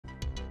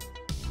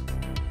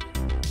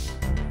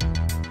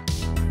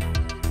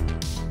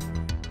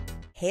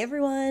Hey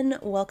everyone,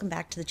 welcome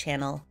back to the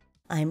channel.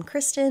 I'm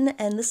Kristen,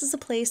 and this is a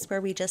place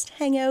where we just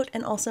hang out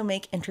and also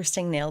make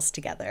interesting nails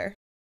together.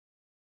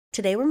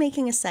 Today we're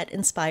making a set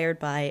inspired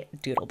by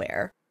Doodle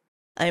Bear.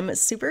 I'm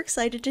super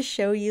excited to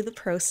show you the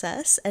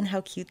process and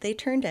how cute they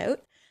turned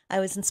out. I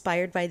was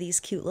inspired by these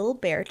cute little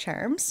bear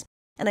charms,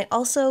 and I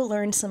also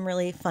learned some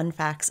really fun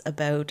facts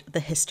about the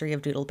history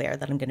of Doodle Bear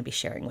that I'm going to be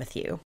sharing with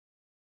you.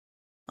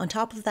 On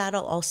top of that,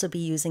 I'll also be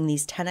using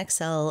these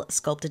 10XL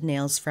sculpted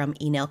nails from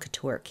Enail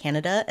Couture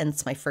Canada, and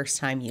it's my first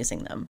time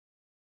using them.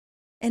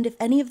 And if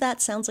any of that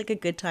sounds like a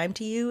good time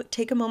to you,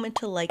 take a moment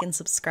to like and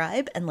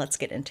subscribe, and let's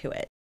get into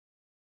it.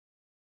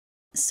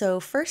 So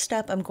first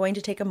up, I'm going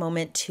to take a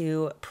moment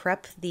to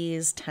prep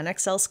these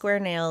 10XL square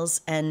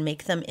nails and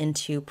make them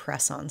into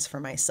press-ons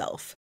for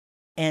myself.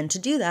 And to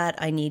do that,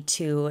 I need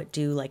to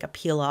do like a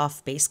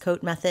peel-off base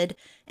coat method,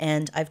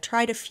 and I've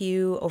tried a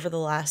few over the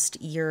last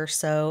year or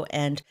so,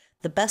 and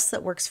the best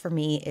that works for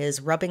me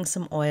is rubbing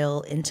some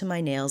oil into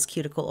my nails,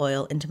 cuticle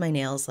oil into my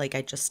nails like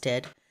I just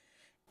did.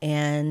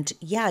 And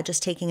yeah,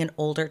 just taking an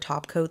older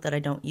top coat that I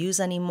don't use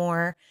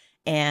anymore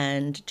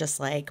and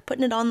just like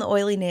putting it on the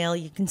oily nail.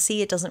 You can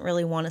see it doesn't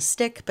really want to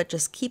stick, but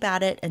just keep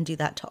at it and do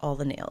that to all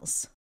the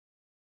nails.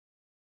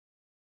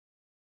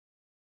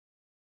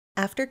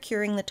 After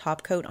curing the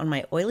top coat on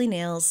my oily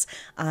nails,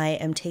 I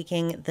am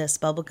taking this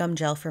Bubblegum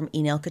gel from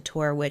Enail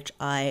Couture, which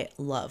I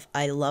love.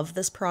 I love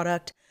this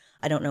product.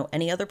 I don't know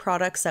any other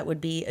products that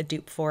would be a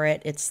dupe for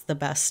it. It's the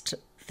best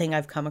thing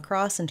I've come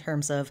across in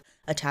terms of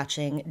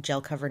attaching gel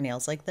cover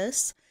nails like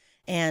this.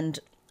 And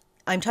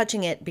I'm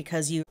touching it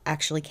because you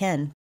actually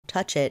can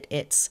touch it.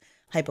 It's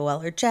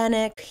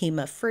hypoallergenic,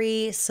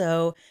 HEMA-free,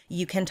 so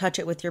you can touch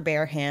it with your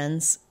bare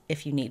hands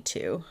if you need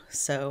to.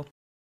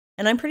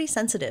 And I'm pretty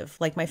sensitive.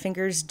 Like my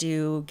fingers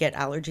do get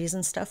allergies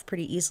and stuff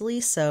pretty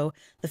easily, so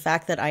the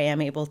fact that I am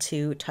able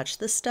to touch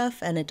this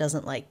stuff and it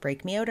doesn't like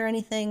break me out or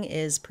anything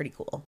is pretty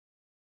cool.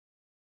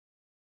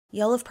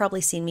 Y'all have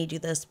probably seen me do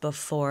this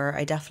before.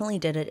 I definitely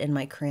did it in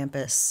my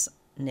Krampus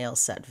nail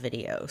set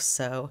video,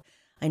 so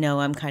I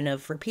know I'm kind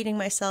of repeating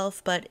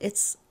myself, but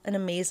it's an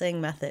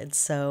amazing method,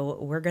 so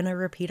we're gonna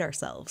repeat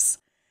ourselves.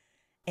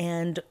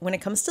 And when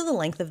it comes to the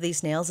length of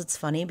these nails, it's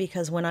funny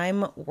because when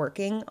I'm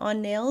working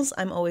on nails,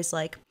 I'm always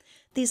like,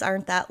 these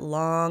aren't that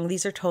long,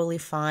 these are totally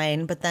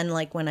fine. But then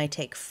like when I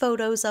take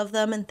photos of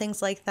them and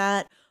things like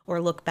that, or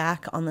look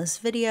back on this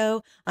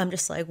video, I'm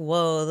just like,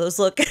 whoa, those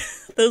look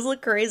those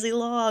look crazy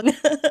long.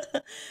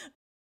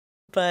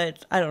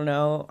 But I don't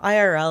know,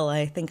 IRL,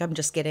 I think I'm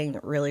just getting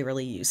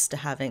really used to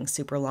having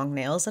super long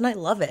nails, and I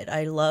love it.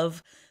 I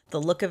love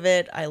the look of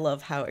it. I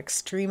love how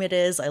extreme it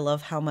is. I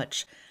love how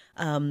much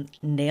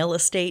nail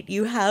estate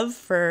you have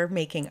for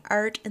making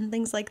art and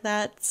things like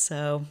that.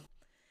 So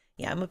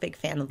yeah, I'm a big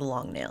fan of the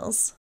long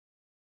nails.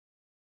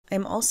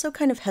 I'm also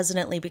kind of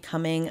hesitantly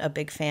becoming a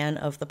big fan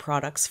of the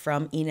products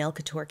from Enail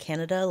Couture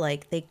Canada.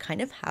 Like they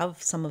kind of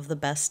have some of the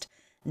best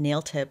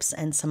nail tips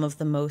and some of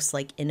the most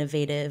like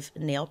innovative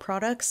nail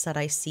products that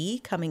I see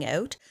coming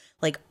out.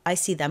 Like I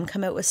see them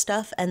come out with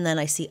stuff and then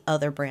I see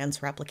other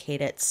brands replicate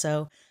it.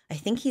 So I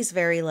think he's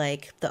very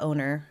like, the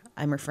owner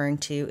I'm referring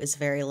to is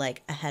very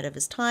like ahead of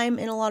his time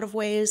in a lot of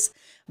ways,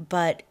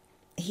 but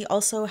he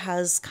also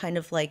has kind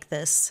of like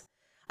this,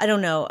 I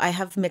don't know, I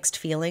have mixed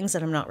feelings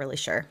and I'm not really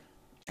sure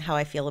how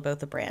I feel about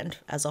the brand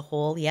as a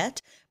whole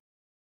yet,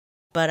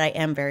 but I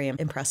am very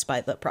impressed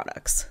by the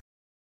products.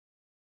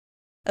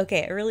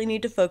 Okay, I really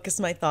need to focus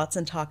my thoughts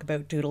and talk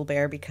about Doodle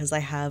Bear because I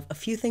have a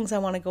few things I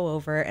want to go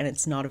over and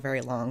it's not a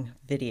very long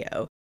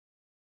video.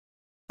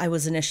 I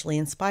was initially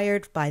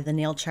inspired by the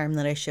nail charm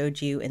that I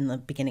showed you in the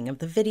beginning of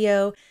the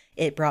video.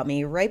 It brought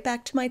me right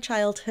back to my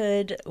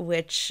childhood,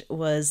 which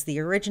was the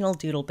original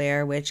Doodle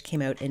Bear, which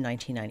came out in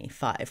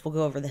 1995. We'll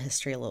go over the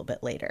history a little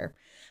bit later.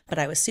 But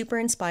I was super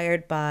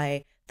inspired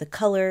by the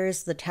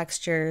colors, the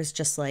textures,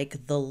 just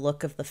like the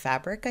look of the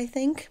fabric, I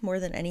think, more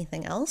than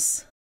anything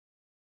else.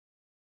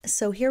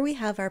 So here we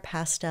have our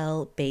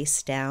pastel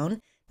base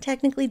down.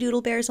 Technically,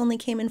 Doodle Bears only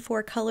came in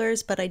 4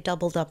 colors, but I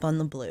doubled up on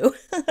the blue.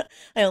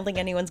 I don't think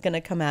anyone's going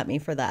to come at me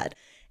for that.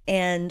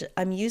 And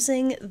I'm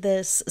using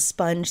this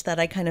sponge that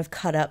I kind of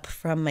cut up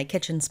from my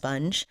kitchen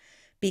sponge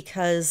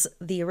because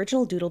the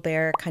original Doodle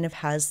Bear kind of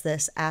has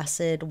this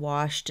acid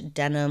washed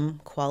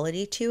denim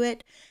quality to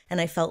it.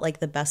 And I felt like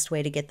the best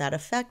way to get that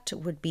effect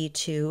would be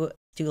to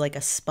do like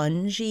a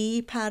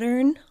spongy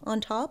pattern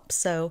on top.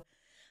 So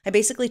I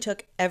basically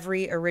took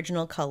every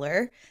original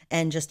color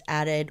and just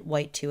added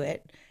white to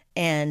it,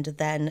 and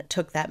then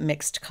took that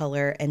mixed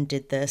color and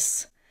did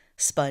this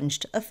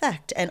sponged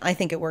effect. And I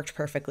think it worked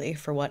perfectly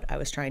for what I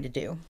was trying to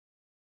do.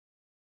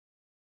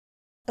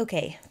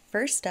 Okay,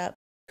 first up,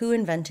 who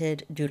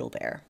invented Doodle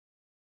Bear?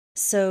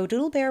 So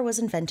Doodle Bear was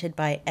invented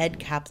by Ed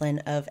Kaplan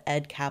of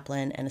Ed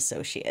Kaplan and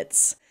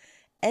Associates.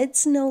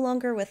 Ed's no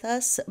longer with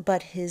us,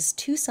 but his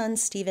 2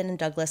 sons, Stephen and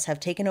Douglas, have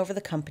taken over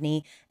the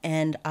company,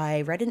 and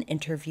I read an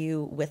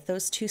interview with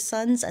those 2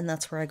 sons, and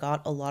that's where I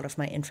got a lot of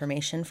my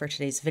information for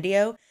today's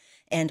video,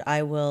 and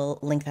I will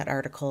link that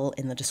article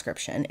in the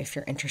description if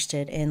you're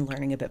interested in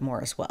learning a bit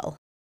more as well.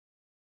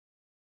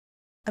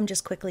 I'm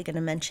just quickly going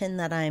to mention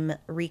that I'm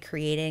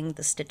recreating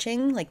the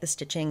stitching. Like the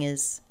stitching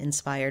is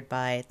inspired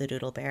by the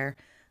Doodle Bear.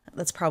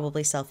 That's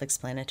probably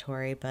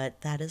self-explanatory,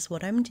 but that is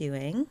what I'm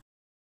doing.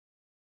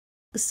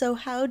 So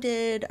how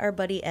did our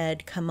buddy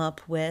Ed come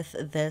up with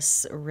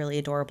this really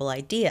adorable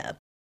idea?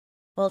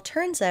 Well, it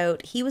turns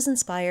out he was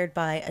inspired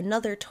by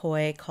another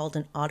toy called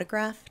an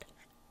autograph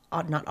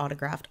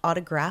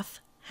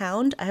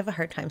hound. I have a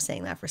hard time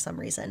saying that for some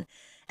reason.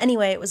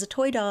 Anyway, it was a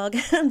toy dog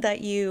that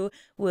you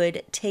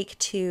would take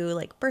to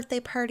like birthday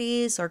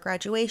parties or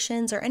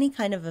graduations or any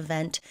kind of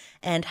event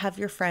and have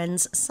your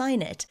friends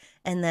sign it.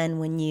 And then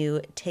when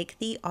you take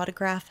the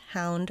autograph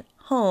hound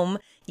home,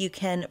 you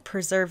can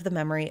preserve the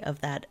memory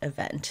of that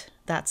event.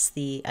 That's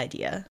the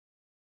idea.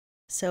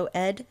 So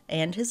Ed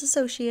and his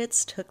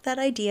associates took that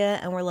idea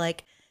and were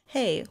like,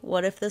 hey,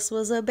 what if this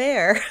was a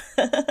bear?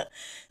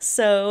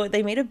 So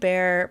they made a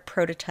bear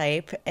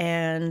prototype,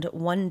 and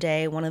one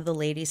day one of the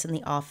ladies in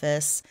the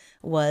office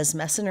was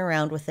messing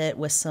around with it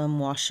with some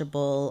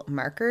washable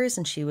markers,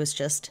 and she was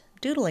just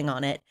doodling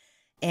on it.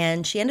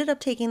 And she ended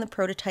up taking the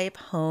prototype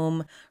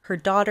home. Her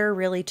daughter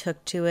really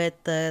took to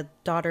it. The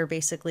daughter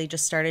basically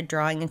just started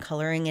drawing and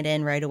coloring it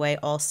in right away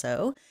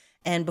also.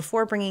 And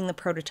before bringing the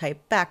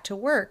prototype back to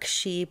work,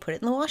 she put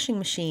it in the washing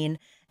machine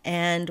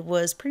and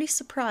was pretty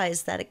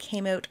surprised that it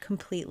came out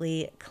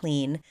completely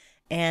clean.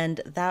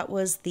 And that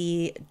was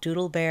the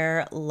Doodle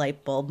Bear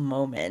light bulb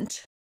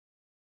moment.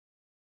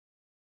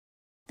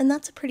 And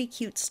that's a pretty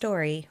cute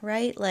story,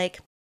 right?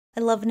 Like,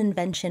 I love an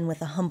invention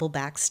with a humble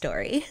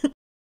backstory.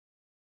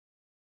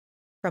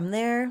 From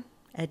there,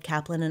 Ed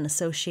Kaplan and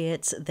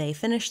Associates, they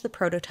finished the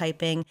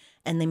prototyping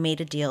and they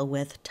made a deal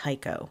with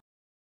Tyco.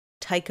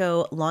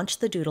 Tyco launched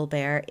the Doodle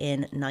Bear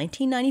in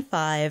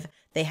 1995.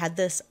 They had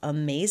this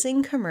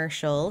amazing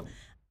commercial.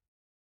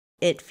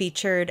 It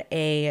featured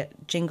a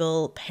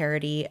jingle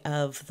parody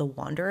of The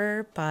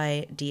Wanderer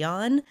by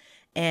Dion,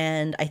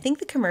 and I think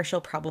the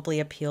commercial probably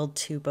appealed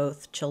to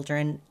both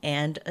children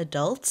and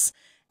adults.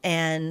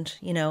 And,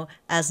 you know,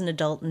 as an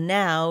adult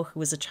now who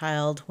was a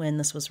child when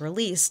this was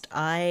released,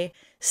 I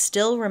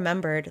still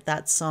remembered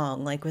that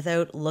song, like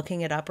without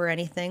looking it up or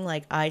anything.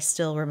 Like I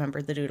still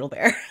remembered the Doodle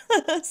Bear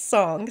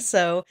song.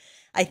 So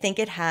I think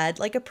it had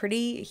like a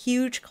pretty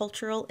huge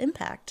cultural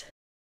impact.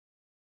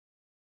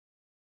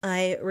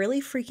 I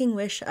really freaking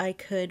wish I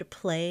could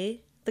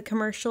play the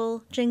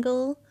commercial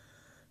jingle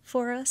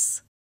for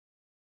us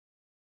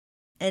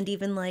and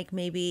even like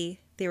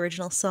maybe the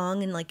original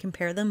song and like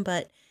compare them,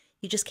 but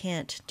you just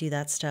can't do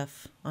that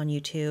stuff on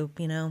YouTube,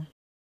 you know?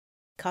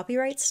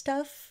 Copyright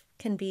stuff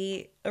can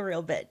be a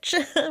real bitch,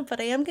 but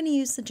I am going to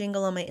use the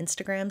jingle on my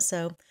Instagram,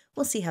 so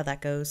we'll see how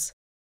that goes.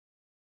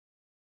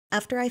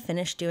 After I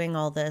finished doing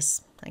all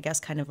this, I guess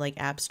kind of like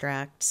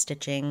abstract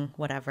stitching,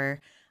 whatever,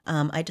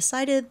 I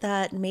decided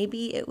that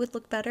maybe it would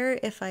look better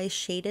if I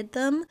shaded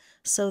them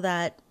so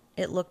that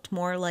it looked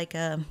more like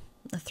a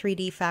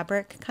 3D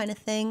fabric kind of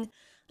thing.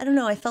 I don't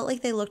know, I felt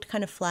like they looked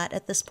kind of flat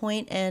at this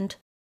point, and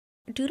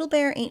Doodle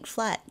Bear ain't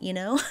flat, you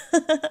know?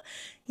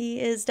 He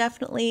is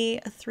definitely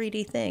a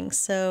 3D thing,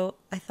 so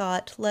I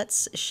thought,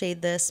 let's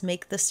shade this,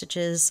 make the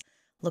stitches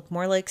look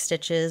more like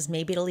stitches,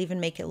 maybe it'll even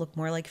make it look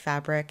more like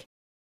fabric.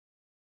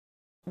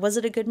 Was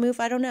it a good move?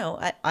 I don't know.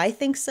 I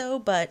think so,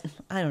 but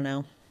I don't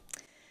know.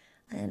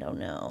 I don't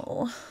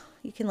know.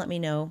 You can let me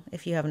know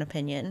if you have an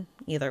opinion,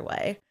 either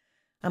way.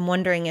 I'm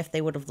wondering if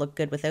they would have looked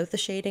good without the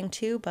shading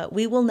too, but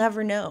we will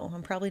never know.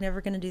 I'm probably never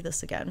going to do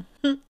this again.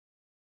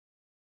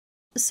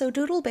 So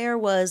Doodle Bear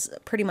was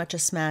pretty much a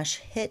smash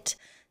hit.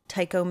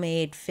 Tyco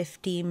made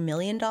 $50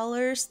 million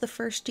the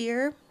first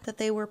year that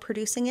they were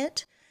producing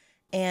it.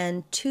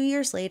 And 2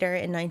 years later,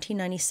 in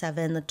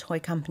 1997, the toy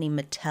company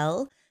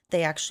Mattel,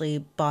 they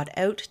actually bought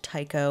out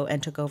Tyco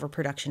and took over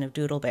production of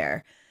Doodle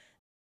Bear.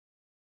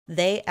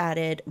 They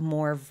added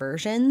more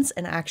versions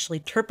and actually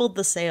tripled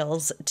the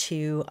sales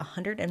to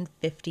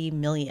 150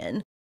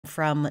 million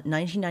from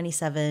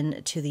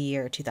 1997 to the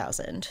year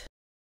 2000.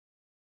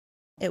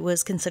 It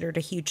was considered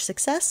a huge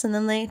success, and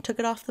then they took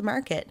it off the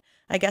market.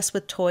 I guess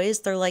with toys,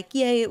 they're like,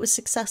 yay, it was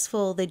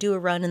successful. They do a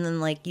run and then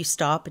like you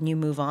stop and you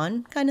move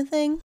on kind of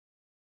thing.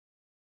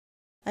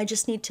 I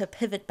just need to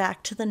pivot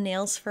back to the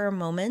nails for a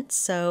moment.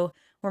 So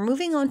we're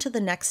moving on to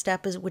the next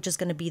step, which is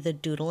going to be the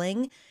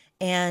doodling.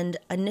 And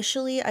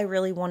initially, I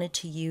really wanted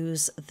to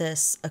use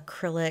this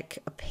acrylic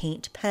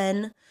paint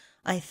pen.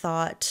 I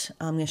thought,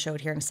 I'm going to show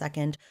it here in a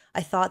second,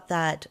 I thought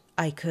that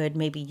I could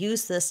maybe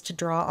use this to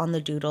draw on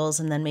the doodles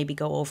and then maybe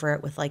go over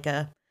it with like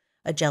a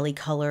jelly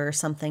color or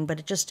something,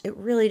 but it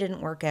really didn't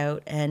work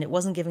out and it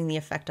wasn't giving the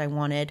effect I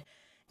wanted.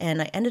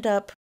 And I ended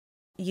up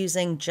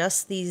using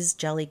just these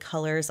jelly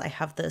colors. I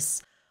have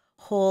this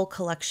whole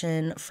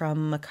collection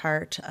from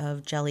Makartt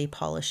of jelly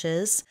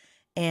polishes,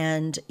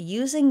 and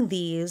using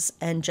these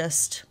and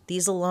just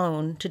these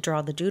alone to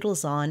draw the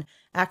doodles on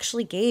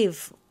actually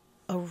gave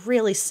a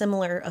really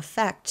similar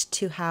effect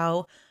to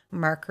how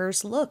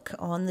markers look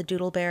on the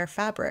Doodle Bear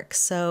fabric.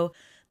 So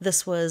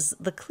this was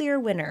the clear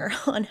winner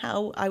on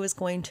how I was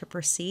going to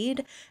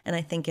proceed, and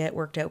I think it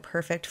worked out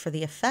perfect for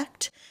the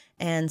effect.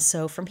 And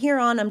so from here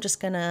on, I'm just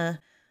gonna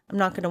I'm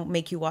not going to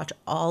make you watch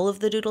all of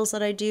the doodles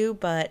that I do,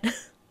 but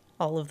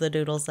all of the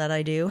doodles that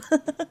I do,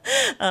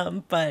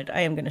 but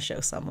I am going to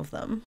show some of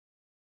them.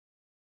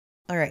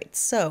 All right,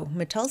 so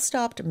Mattel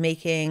stopped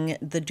making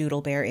the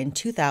Doodle Bear in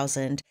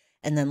 2000,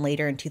 and then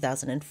later in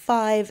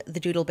 2005, the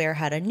Doodle Bear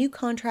had a new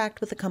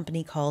contract with a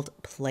company called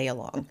Play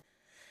Along.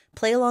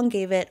 Play Along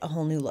gave it a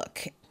whole new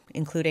look,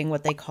 including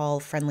what they call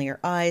friendlier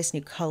eyes,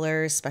 new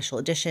colors, special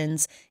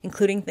editions,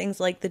 including things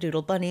like the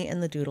Doodle Bunny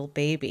and the Doodle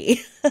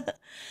Baby.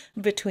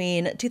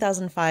 Between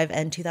 2005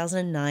 and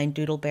 2009,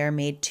 Doodle Bear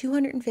made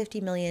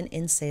 $250 million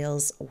in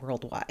sales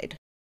worldwide.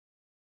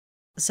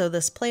 So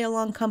this Play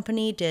Along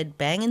company did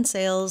bang in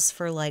sales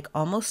for like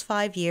almost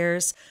 5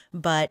 years,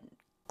 but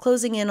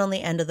closing in on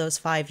the end of those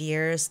 5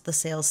 years, the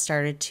sales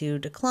started to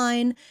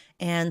decline,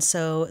 and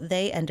so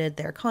they ended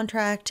their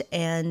contract,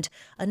 and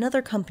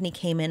another company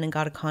came in and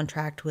got a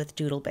contract with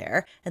Doodle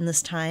Bear, and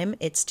this time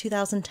it's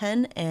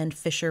 2010 and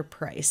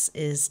Fisher-Price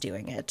is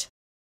doing it.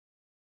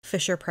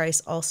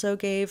 Fisher-Price also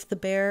gave the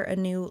bear a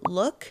new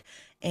look,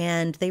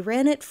 and they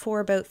ran it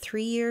for about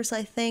 3 years,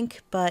 I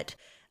think, but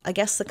I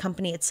guess the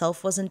company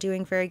itself wasn't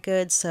doing very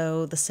good,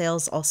 so the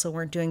sales also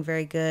weren't doing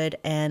very good,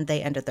 and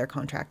they ended their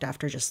contract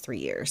after just 3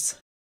 years.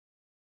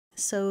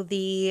 So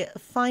the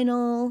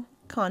final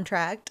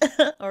contract,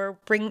 or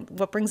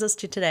what brings us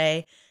to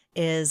today,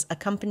 is a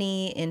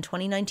company in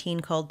 2019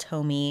 called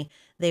Tobe.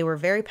 They were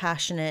very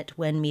passionate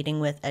when meeting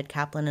with Ed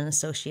Kaplan and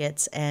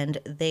Associates, and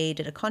they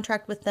did a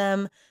contract with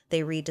them.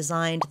 They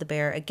redesigned the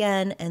bear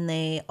again, and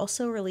they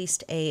also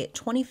released a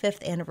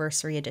 25th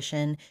anniversary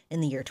edition in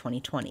the year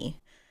 2020.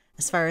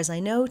 As far as I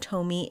know,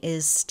 Tobe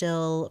is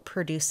still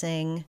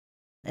producing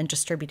and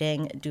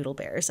distributing Doodle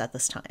Bears at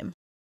this time.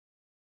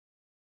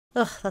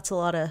 Ugh, that's a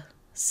lot of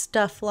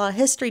stuff, a lot of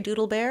history,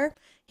 Doodle Bear.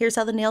 Here's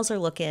how the nails are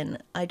looking.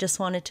 I just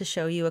wanted to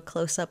show you a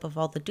close-up of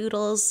all the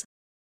doodles,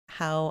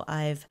 how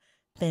I've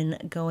been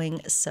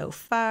going so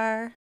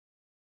far.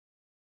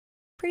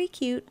 Pretty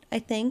cute, I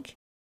think.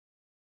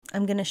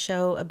 I'm going to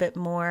show a bit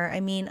more. I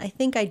mean, I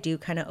think I do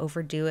kind of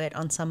overdo it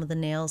on some of the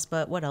nails,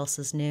 but what else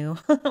is new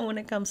when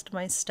it comes to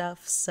my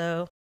stuff?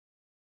 So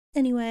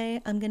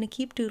anyway, I'm going to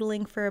keep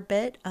doodling for a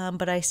bit,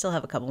 but I still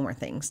have a couple more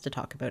things to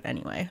talk about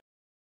anyway.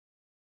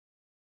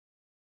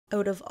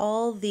 Out of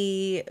all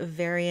the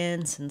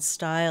variants and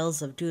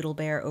styles of Doodle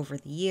Bear over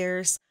the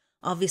years,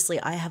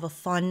 obviously I have a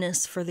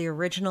fondness for the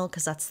original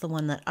because that's the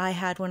one that I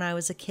had when I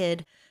was a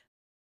kid.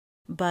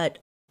 But,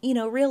 you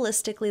know,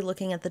 realistically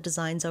looking at the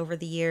designs over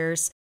the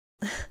years,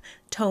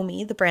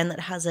 Tobe, the brand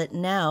that has it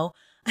now,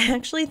 I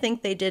actually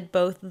think they did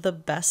both the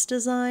best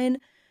design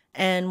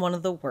and one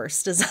of the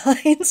worst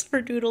designs for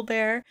Doodle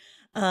Bear.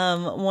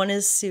 One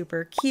is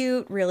super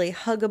cute, really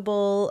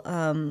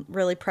huggable,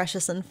 really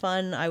precious and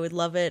fun. I would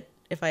love it.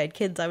 If I had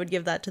kids, I would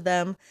give that to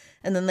them.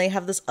 And then they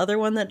have this other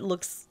one that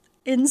looks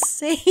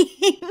insane.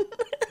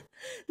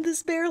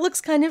 This bear looks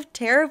kind of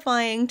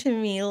terrifying to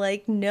me,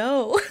 like,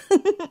 no.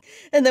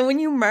 And then when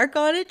you mark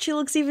on it, she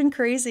looks even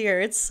crazier.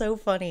 It's so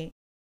funny.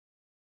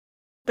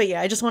 But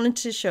yeah, I just wanted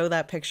to show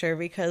that picture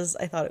because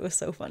I thought it was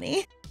so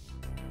funny.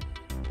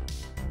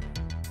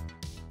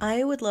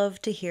 I would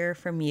love to hear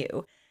from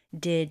you.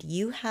 Did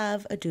you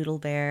have a Doodle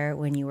Bear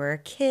when you were a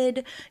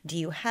kid? Do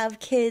you have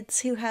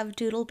kids who have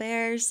Doodle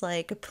Bears?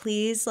 Like,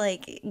 please,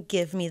 like,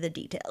 give me the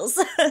details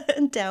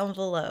down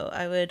below.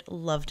 I would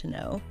love to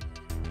know.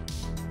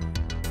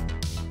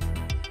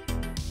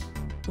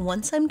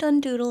 Once I'm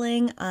done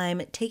doodling,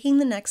 I'm taking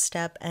the next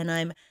step and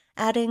I'm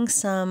adding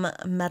some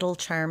metal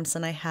charms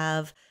that I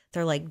have.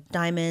 They're like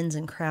diamonds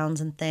and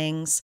crowns and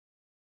things.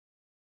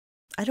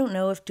 I don't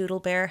know if Doodle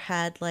Bear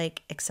had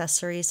like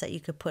accessories that you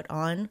could put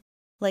on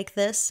like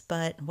this,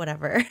 but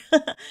whatever.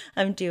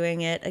 I'm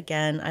doing it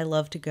again. I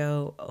love to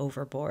go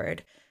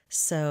overboard.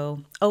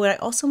 So, oh, and I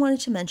also wanted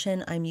to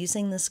mention I'm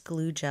using this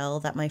glue gel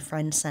that my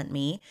friend sent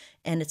me,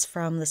 and it's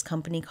from this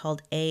company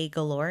called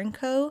Galore &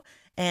 Co.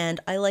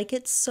 And I like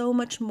it so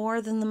much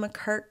more than the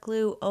Makartt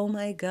glue. Oh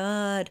my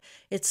God.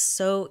 It's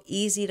so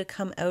easy to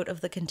come out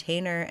of the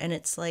container, and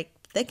it's like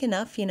thick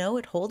enough, you know,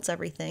 it holds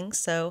everything.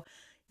 So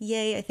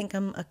yay, I think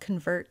I'm a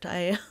convert.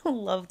 I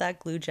love that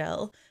glue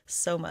gel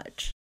so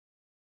much.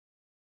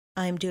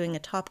 I'm doing a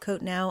top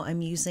coat now.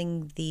 I'm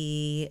using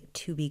the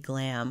Tobe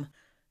Glam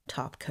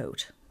top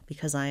coat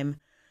because I'm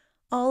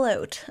all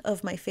out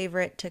of my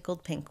favorite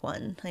Tickled pink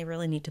one. I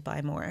really need to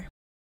buy more.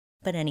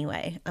 But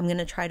anyway, I'm going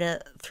to try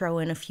to throw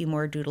in a few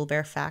more Doodle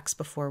Bear facts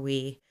before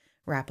we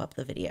wrap up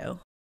the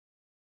video.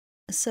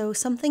 So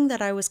something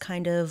that I was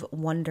kind of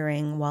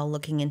wondering while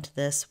looking into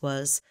this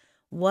was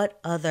what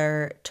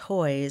other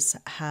toys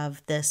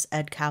have this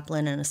Ed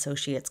Kaplan and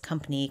Associates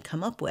company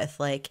come up with?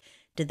 Like,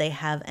 did they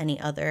have any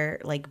other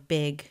like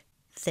big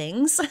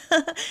things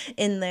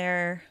in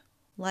their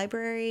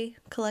library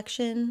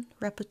collection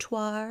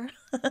repertoire?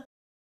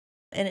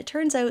 And it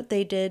turns out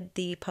they did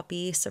the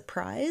puppy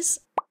surprise,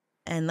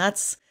 and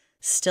that's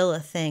still a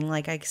thing.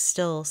 Like, I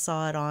still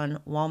saw it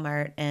on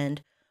Walmart,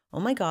 and oh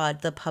my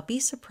God, the puppy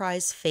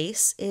surprise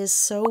face is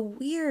so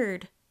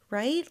weird,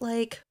 right?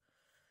 Like,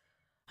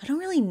 I don't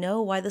really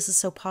know why this is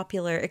so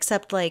popular,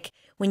 except like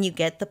when you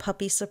get the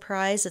puppy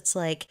surprise, it's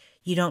like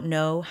you don't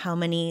know how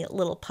many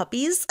little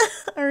puppies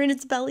are in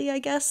its belly, I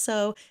guess.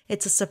 So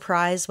it's a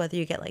surprise whether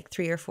you get like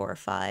 3 or 4 or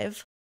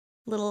 5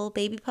 little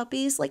baby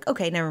puppies. Like,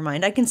 okay, never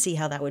mind. I can see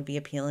how that would be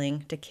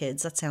appealing to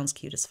kids. That sounds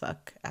cute as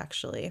fuck,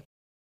 actually.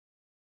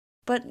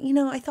 But,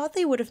 I thought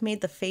they would have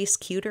made the face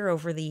cuter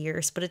over the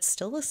years, but it's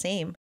still the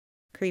same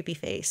creepy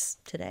face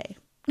today.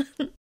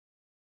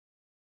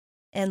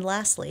 And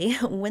lastly,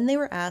 when they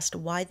were asked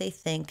why they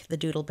think the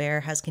Doodle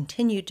Bear has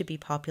continued to be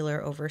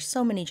popular over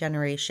so many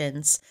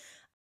generations,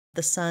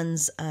 the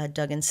sons,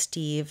 Doug and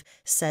Steve,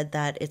 said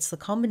that it's the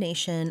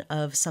combination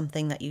of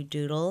something that you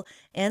doodle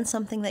and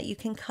something that you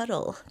can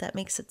cuddle that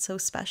makes it so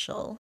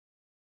special.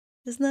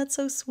 Isn't that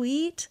so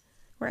sweet?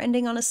 We're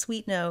ending on a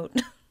sweet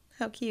note.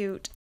 How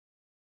cute.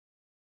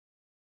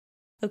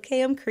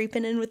 Okay, I'm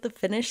creeping in with the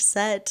finished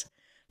set.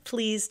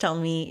 Please tell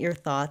me your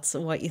thoughts,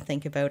 what you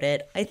think about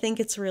it. I think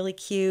it's really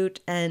cute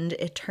and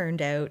it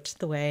turned out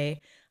the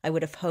way I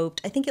would have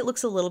hoped. I think it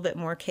looks a little bit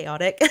more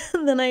chaotic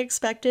than I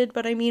expected,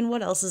 but I mean,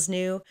 what else is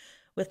new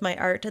with my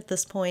art at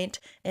this point?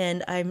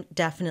 And I'm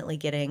definitely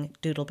getting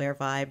Doodle Bear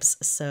vibes,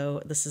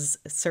 so this is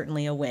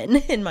certainly a win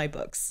in my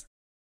books.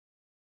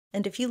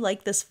 And if you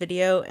liked this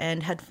video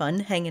and had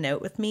fun hanging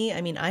out with me,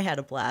 I mean, I had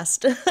a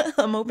blast.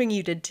 I'm hoping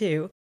you did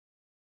too.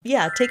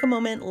 Yeah, take a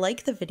moment,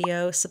 like the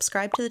video,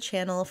 subscribe to the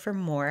channel for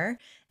more,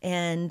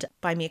 and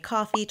buy me a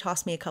coffee,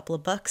 toss me a couple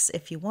of bucks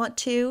if you want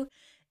to.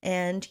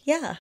 And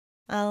yeah,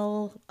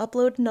 I'll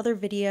upload another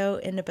video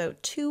in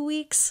about 2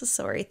 weeks.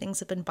 Sorry, things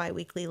have been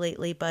bi-weekly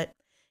lately, but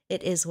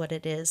it is what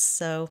it is.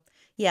 So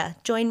yeah,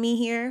 join me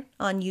here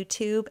on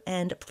YouTube,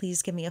 and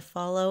please give me a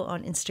follow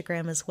on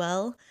Instagram as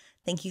well.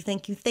 Thank you,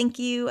 thank you, thank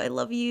you. I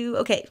love you.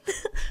 Okay,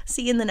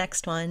 see you in the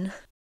next one.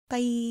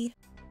 Bye.